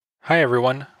Hi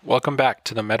everyone, welcome back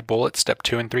to the MedBullet Step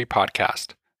 2 and 3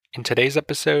 podcast. In today's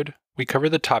episode, we cover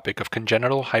the topic of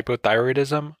congenital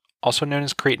hypothyroidism, also known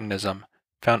as Cretinism,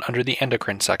 found under the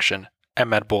Endocrine section at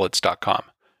medbullets.com.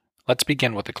 Let's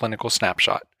begin with a clinical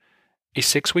snapshot. A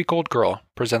 6-week-old girl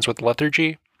presents with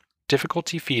lethargy,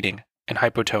 difficulty feeding, and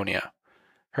hypotonia.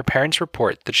 Her parents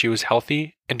report that she was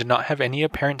healthy and did not have any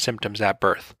apparent symptoms at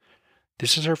birth.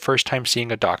 This is her first time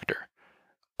seeing a doctor.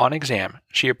 On exam,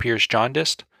 she appears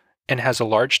jaundiced and has a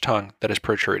large tongue that is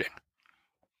protruding.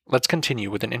 Let's continue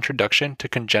with an introduction to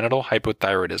congenital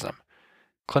hypothyroidism.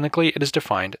 Clinically, it is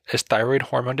defined as thyroid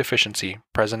hormone deficiency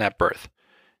present at birth.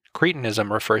 Cretinism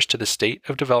refers to the state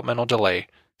of developmental delay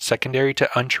secondary to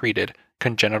untreated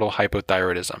congenital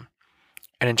hypothyroidism.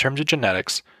 And in terms of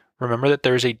genetics, remember that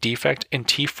there is a defect in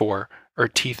T4 or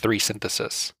T3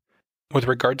 synthesis. With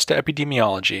regards to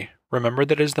epidemiology, remember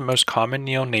that it is the most common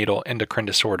neonatal endocrine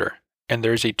disorder, and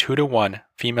there is a 2-to-1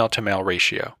 female-to-male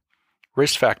ratio.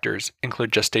 Risk factors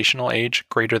include gestational age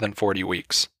greater than 40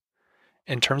 weeks.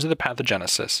 In terms of the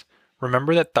pathogenesis,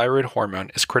 remember that thyroid hormone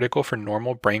is critical for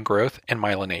normal brain growth and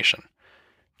myelination.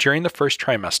 During the first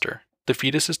trimester, the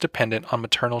fetus is dependent on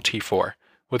maternal T4,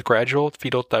 with gradual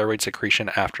fetal thyroid secretion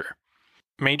after.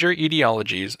 Major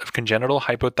etiologies of congenital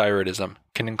hypothyroidism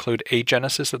can include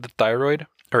agenesis of the thyroid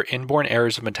or inborn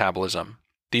errors of metabolism.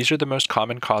 These are the most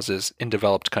common causes in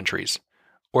developed countries.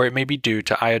 Or it may be due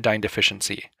to iodine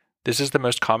deficiency. This is the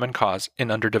most common cause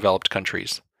in underdeveloped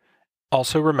countries.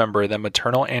 Also remember that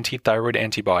maternal antithyroid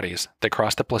antibodies that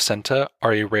cross the placenta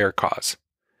are a rare cause.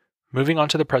 Moving on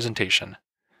to the presentation.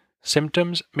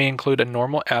 Symptoms may include a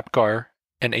normal APGAR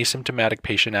and asymptomatic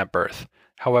patient at birth.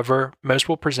 However, most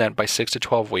will present by 6 to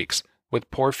 12 weeks with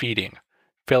poor feeding,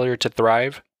 failure to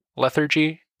thrive,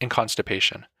 lethargy, and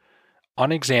constipation.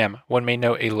 On exam, one may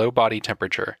note a low body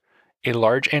temperature, a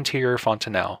large anterior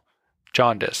fontanelle,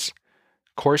 jaundice,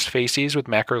 coarse facies with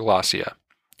macroglossia,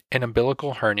 an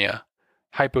umbilical hernia,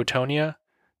 hypotonia,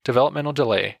 developmental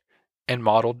delay, and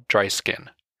mottled dry skin.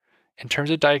 In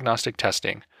terms of diagnostic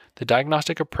testing, the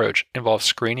diagnostic approach involves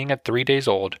screening at 3 days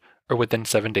old or within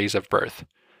 7 days of birth.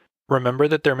 Remember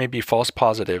that there may be false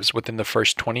positives within the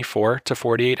first 24 to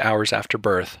 48 hours after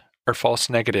birth, or false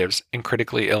negatives in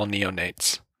critically ill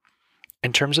neonates.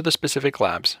 In terms of the specific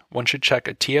labs, one should check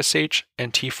a TSH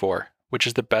and T4, which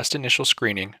is the best initial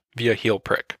screening via heel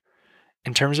prick.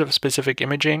 In terms of specific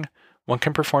imaging, one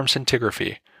can perform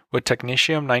scintigraphy with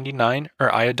technetium-99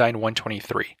 or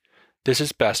iodine-123. This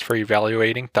is best for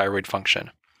evaluating thyroid function.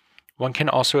 One can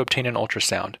also obtain an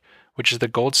ultrasound, which is the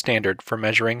gold standard for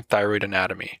measuring thyroid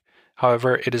anatomy.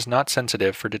 However, it is not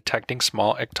sensitive for detecting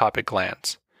small ectopic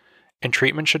glands. And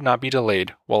treatment should not be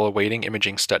delayed while awaiting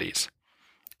imaging studies.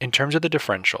 In terms of the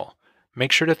differential,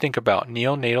 make sure to think about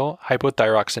neonatal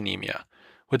hypothyroxanemia,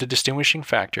 with the distinguishing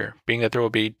factor being that there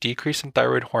will be a decrease in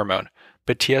thyroid hormone,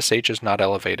 but TSH is not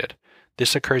elevated.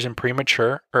 This occurs in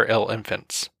premature or ill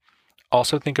infants.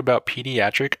 Also think about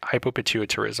pediatric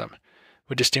hypopituitarism,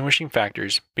 with distinguishing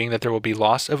factors being that there will be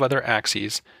loss of other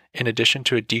axes in addition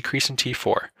to a decrease in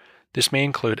T4. This may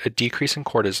include a decrease in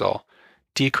cortisol,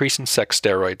 decrease in sex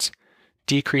steroids,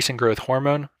 decrease in growth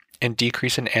hormone, and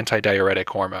decrease in antidiuretic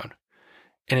hormone.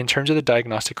 And in terms of the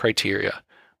diagnostic criteria,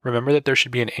 remember that there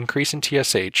should be an increase in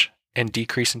TSH and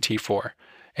decrease in T4,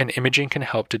 and imaging can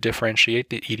help to differentiate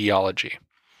the etiology.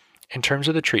 In terms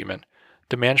of the treatment,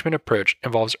 the management approach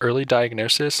involves early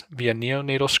diagnosis via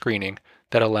neonatal screening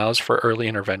that allows for early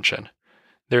intervention.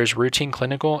 There is routine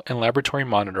clinical and laboratory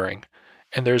monitoring,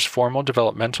 and there is formal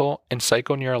developmental and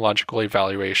psychoneurological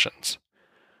evaluations.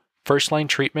 First-line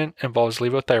treatment involves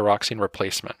levothyroxine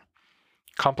replacement.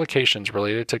 Complications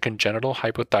related to congenital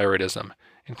hypothyroidism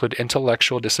include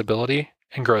intellectual disability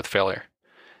and growth failure.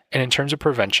 And in terms of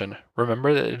prevention,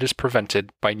 remember that it is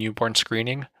prevented by newborn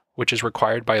screening, which is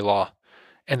required by law,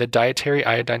 and the dietary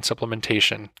iodine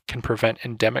supplementation can prevent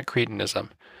endemic cretinism,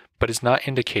 but is not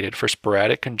indicated for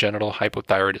sporadic congenital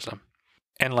hypothyroidism.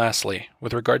 And lastly,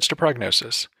 with regards to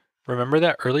prognosis, remember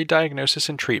that early diagnosis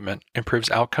and treatment improves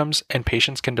outcomes and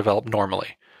patients can develop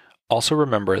normally. Also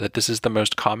remember that this is the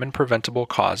most common preventable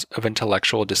cause of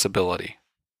intellectual disability.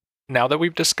 Now that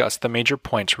we've discussed the major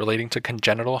points relating to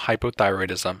congenital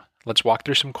hypothyroidism, let's walk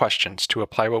through some questions to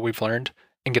apply what we've learned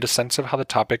and get a sense of how the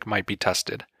topic might be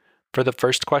tested. For the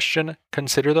first question,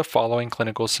 consider the following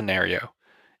clinical scenario.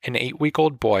 An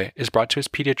 8-week-old boy is brought to his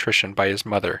pediatrician by his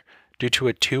mother due to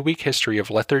a 2-week history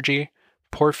of lethargy,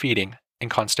 poor feeding,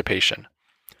 and constipation.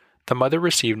 The mother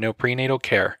received no prenatal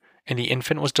care, and the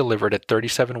infant was delivered at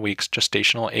 37 weeks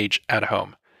gestational age at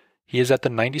home. He is at the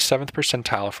 97th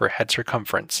percentile for head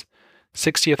circumference,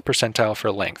 60th percentile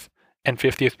for length, and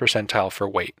 50th percentile for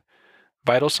weight.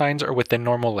 Vital signs are within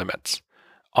normal limits.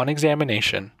 On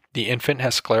examination, the infant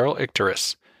has scleral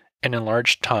icterus, an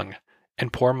enlarged tongue,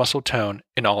 and poor muscle tone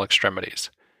in all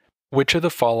extremities. Which of the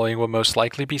following will most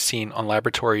likely be seen on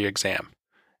laboratory exam?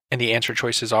 And the answer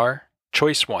choices are: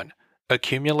 Choice 1,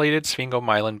 accumulated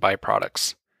sphingomyelin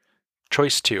byproducts.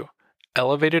 Choice 2,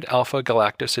 elevated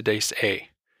alpha-galactosidase A.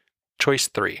 Choice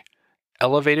 3,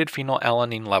 elevated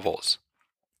phenylalanine levels.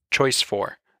 Choice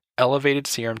 4, elevated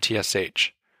serum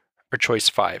TSH. Or choice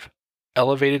 5,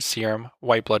 elevated serum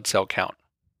white blood cell count.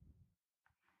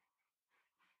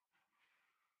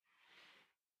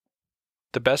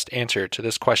 The best answer to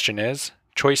this question is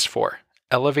choice 4,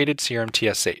 elevated serum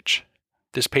TSH.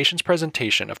 This patient's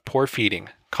presentation of poor feeding,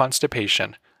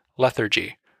 constipation,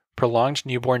 lethargy, prolonged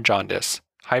newborn jaundice,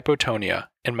 hypotonia,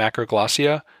 and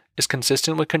macroglossia is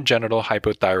consistent with congenital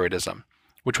hypothyroidism,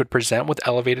 which would present with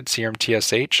elevated serum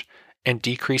TSH and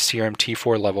decreased serum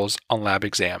T4 levels on lab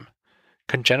exam.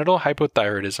 Congenital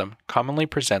hypothyroidism commonly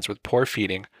presents with poor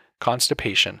feeding,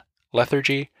 constipation,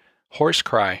 lethargy, hoarse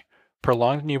cry,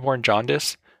 prolonged newborn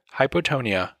jaundice,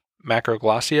 hypotonia,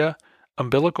 macroglossia,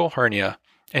 umbilical hernia,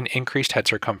 and increased head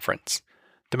circumference.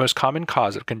 The most common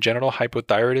cause of congenital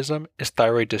hypothyroidism is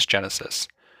thyroid dysgenesis.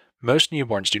 Most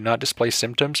newborns do not display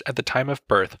symptoms at the time of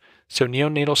birth, so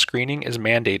neonatal screening is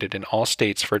mandated in all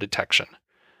states for detection.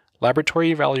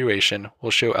 Laboratory evaluation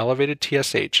will show elevated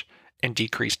TSH and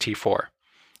decreased T4.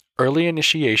 Early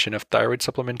initiation of thyroid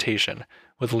supplementation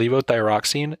with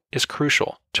levothyroxine is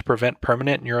crucial to prevent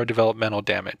permanent neurodevelopmental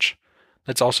damage.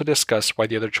 Let's also discuss why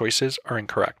the other choices are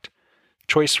incorrect.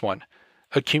 Choice 1.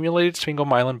 Accumulated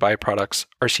sphingomyelin byproducts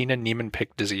are seen in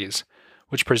Niemann-Pick disease,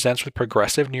 which presents with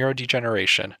progressive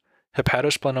neurodegeneration,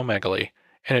 hepatosplenomegaly,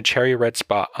 and a cherry red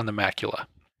spot on the macula.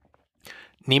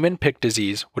 Niemann-Pick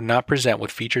disease would not present with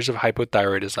features of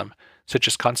hypothyroidism, such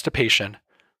as constipation,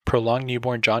 prolonged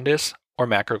newborn jaundice, or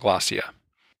macroglossia.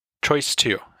 Choice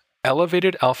 2.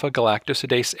 Elevated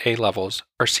alpha-galactosidase A levels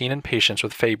are seen in patients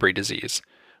with Fabry disease,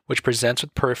 which presents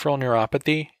with peripheral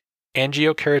neuropathy,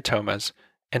 angiokeratomas,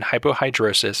 and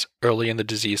hypohidrosis early in the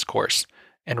disease course,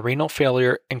 and renal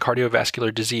failure and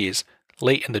cardiovascular disease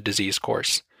late in the disease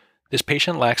course. This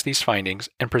patient lacks these findings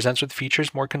and presents with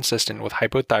features more consistent with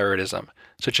hypothyroidism,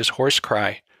 such as hoarse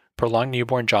cry, prolonged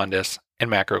newborn jaundice, and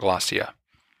macroglossia.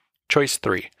 Choice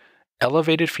 3.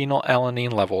 Elevated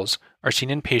phenylalanine levels are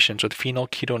seen in patients with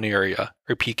phenylketonuria,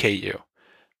 or PKU.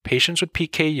 Patients with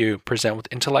PKU present with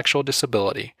intellectual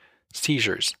disability,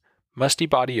 seizures, musty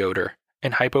body odor,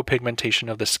 and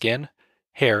hypopigmentation of the skin,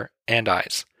 hair, and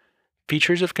eyes.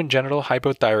 Features of congenital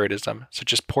hypothyroidism,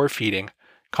 such as poor feeding,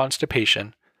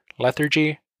 constipation,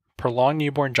 lethargy, prolonged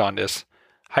newborn jaundice,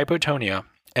 hypotonia,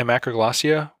 and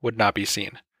macroglossia would not be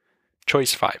seen.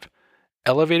 Choice 5.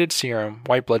 Elevated serum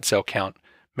white blood cell count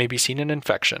may be seen in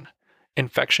infection.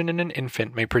 Infection in an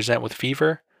infant may present with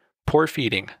fever, poor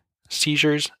feeding,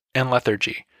 seizures, and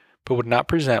lethargy, but would not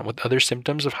present with other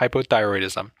symptoms of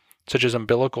hypothyroidism, such as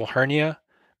umbilical hernia,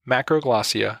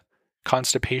 macroglossia,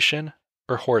 constipation,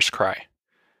 or hoarse cry.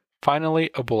 Finally,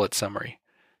 a bullet summary.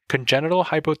 Congenital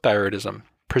hypothyroidism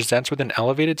presents with an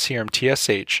elevated serum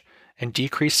TSH and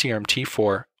decreased serum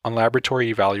T4 on laboratory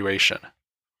evaluation.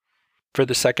 For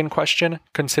the second question,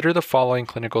 consider the following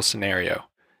clinical scenario.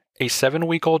 A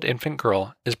 7-week-old infant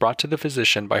girl is brought to the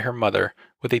physician by her mother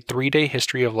with a 3-day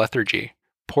history of lethargy,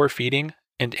 poor feeding,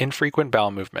 and infrequent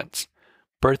bowel movements.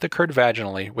 Birth occurred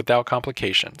vaginally without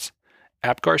complications.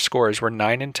 APGAR scores were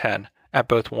 9 and 10 at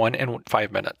both 1 and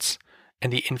 5 minutes,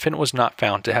 and the infant was not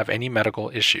found to have any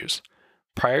medical issues.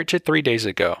 Prior to 3 days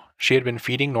ago, she had been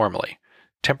feeding normally.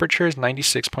 Temperature is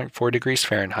 96.4 degrees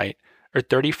Fahrenheit, or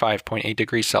 35.8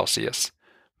 degrees Celsius.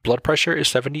 Blood pressure is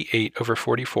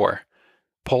 78/44.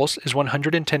 Pulse is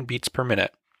 110 beats per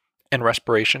minute, and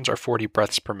respirations are 40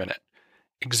 breaths per minute.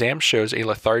 Exam shows a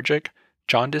lethargic,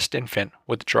 jaundiced infant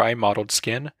with dry mottled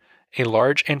skin, a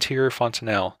large anterior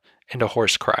fontanelle, and a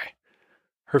hoarse cry.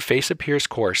 Her face appears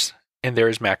coarse, and there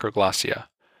is macroglossia.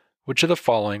 Which of the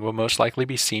following will most likely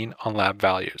be seen on lab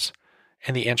values?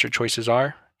 And the answer choices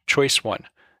are: Choice 1,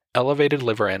 elevated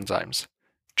liver enzymes.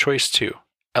 Choice 2,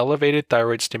 elevated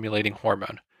thyroid stimulating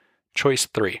hormone. Choice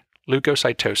 3,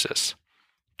 leukocytosis.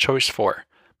 Choice 4,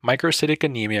 microcytic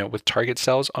anemia with target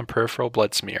cells on peripheral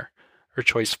blood smear. Or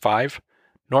choice 5,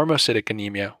 normocytic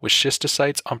anemia with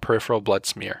schistocytes on peripheral blood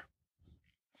smear.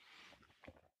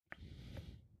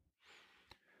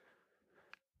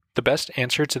 The best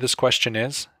answer to this question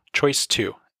is choice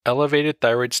 2, elevated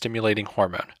thyroid stimulating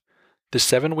hormone. The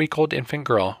 7-week-old infant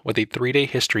girl with a 3-day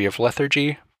history of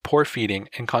lethargy, poor feeding,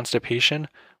 and constipation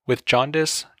with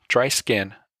jaundice, dry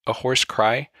skin, a hoarse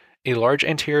cry, a large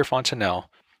anterior fontanelle,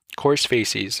 coarse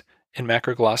facies, and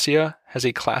macroglossia has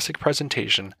a classic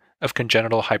presentation of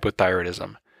congenital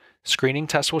hypothyroidism. Screening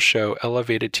tests will show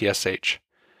elevated TSH.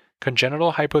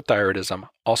 Congenital hypothyroidism,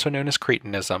 also known as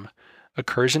cretinism,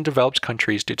 occurs in developed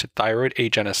countries due to thyroid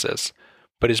agenesis,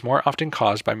 but is more often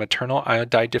caused by maternal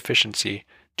iodide deficiency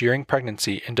during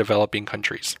pregnancy in developing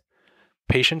countries.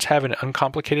 Patients have an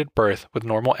uncomplicated birth with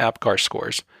normal APGAR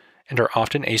scores and are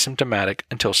often asymptomatic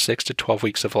until 6 to 12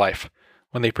 weeks of life,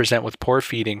 when they present with poor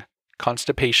feeding,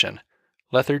 constipation,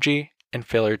 lethargy, and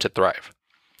failure to thrive.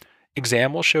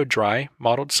 Exam will show dry,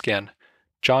 mottled skin,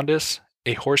 jaundice,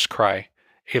 a hoarse cry,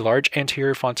 a large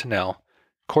anterior fontanelle,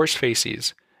 coarse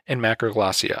facies, and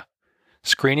macroglossia.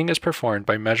 Screening is performed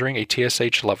by measuring a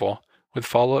TSH level with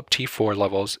follow-up T4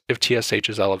 levels if TSH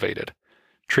is elevated.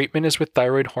 Treatment is with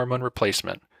thyroid hormone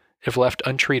replacement. If left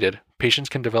untreated, patients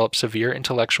can develop severe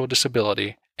intellectual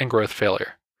disability and growth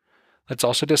failure. Let's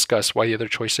also discuss why the other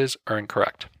choices are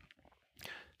incorrect.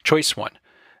 Choice 1.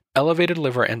 Elevated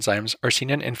liver enzymes are seen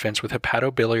in infants with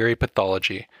hepatobiliary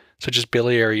pathology, such as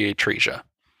biliary atresia.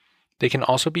 They can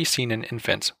also be seen in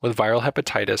infants with viral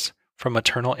hepatitis from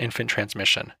maternal infant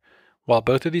transmission. While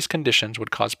both of these conditions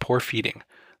would cause poor feeding,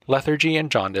 lethargy,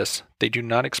 and jaundice, they do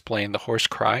not explain the hoarse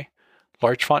cry,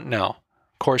 large fontanelle,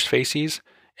 coarse facies,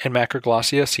 and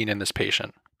macroglossia seen in this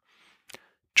patient.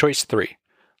 Choice 3.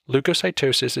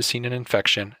 Leukocytosis is seen in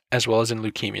infection as well as in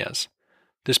leukemias.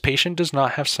 This patient does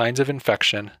not have signs of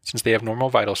infection since they have normal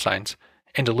vital signs,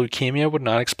 and a leukemia would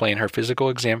not explain her physical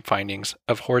exam findings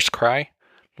of hoarse cry,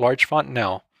 large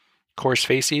fontanelle, coarse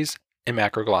facies, and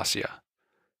macroglossia.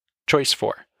 Choice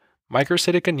 4.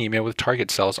 Microcytic anemia with target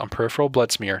cells on peripheral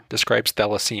blood smear describes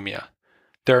thalassemia.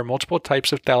 There are multiple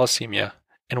types of thalassemia,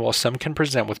 and while some can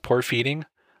present with poor feeding,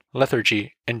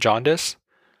 lethargy, and jaundice,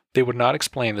 they would not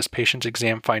explain this patient's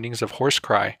exam findings of hoarse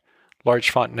cry,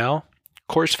 large fontanelle,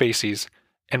 coarse facies,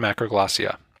 and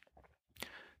macroglossia.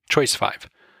 Choice 5.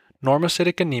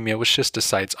 Normocytic anemia with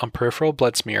schistocytes on peripheral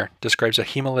blood smear describes a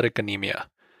hemolytic anemia.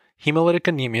 Hemolytic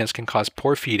anemias can cause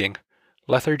poor feeding,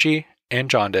 lethargy, and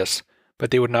jaundice, but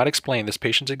they would not explain this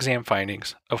patient's exam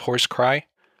findings of hoarse cry,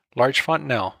 large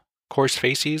fontanelle, coarse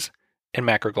facies, and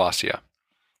macroglossia.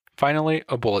 Finally,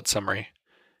 a bullet summary.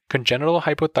 Congenital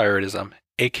hypothyroidism,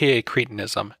 aka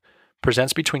cretinism,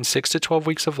 presents between 6 to 12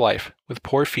 weeks of life with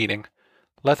poor feeding,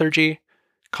 lethargy,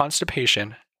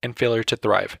 constipation, and failure to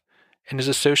thrive, and is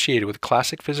associated with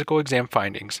classic physical exam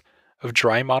findings of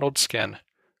dry mottled skin,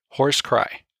 hoarse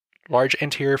cry, large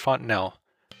anterior fontanelle,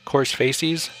 coarse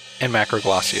facies, and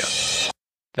macroglossia.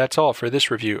 That's all for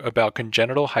this review about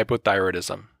congenital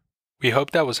hypothyroidism. We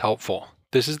hope that was helpful.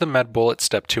 This is the MedBullets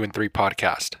Step 2 and 3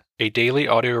 podcast, a daily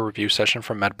audio review session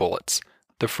from MedBullets,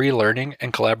 the free learning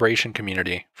and collaboration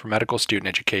community for medical student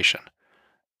education.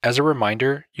 As a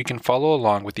reminder, you can follow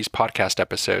along with these podcast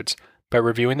episodes by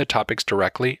reviewing the topics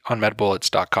directly on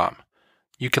medbullets.com.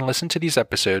 You can listen to these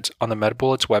episodes on the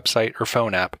MedBullets website or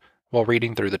phone app while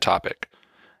reading through the topic.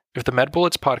 If the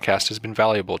MedBullets podcast has been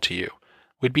valuable to you,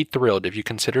 we'd be thrilled if you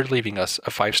considered leaving us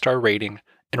a 5-star rating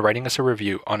and writing us a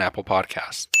review on Apple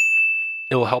Podcasts.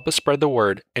 It will help us spread the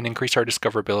word and increase our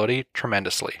discoverability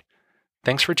tremendously.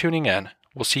 Thanks for tuning in.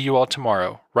 We'll see you all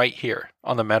tomorrow, right here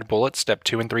on the MedBullets Step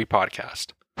 2 and 3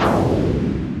 podcast.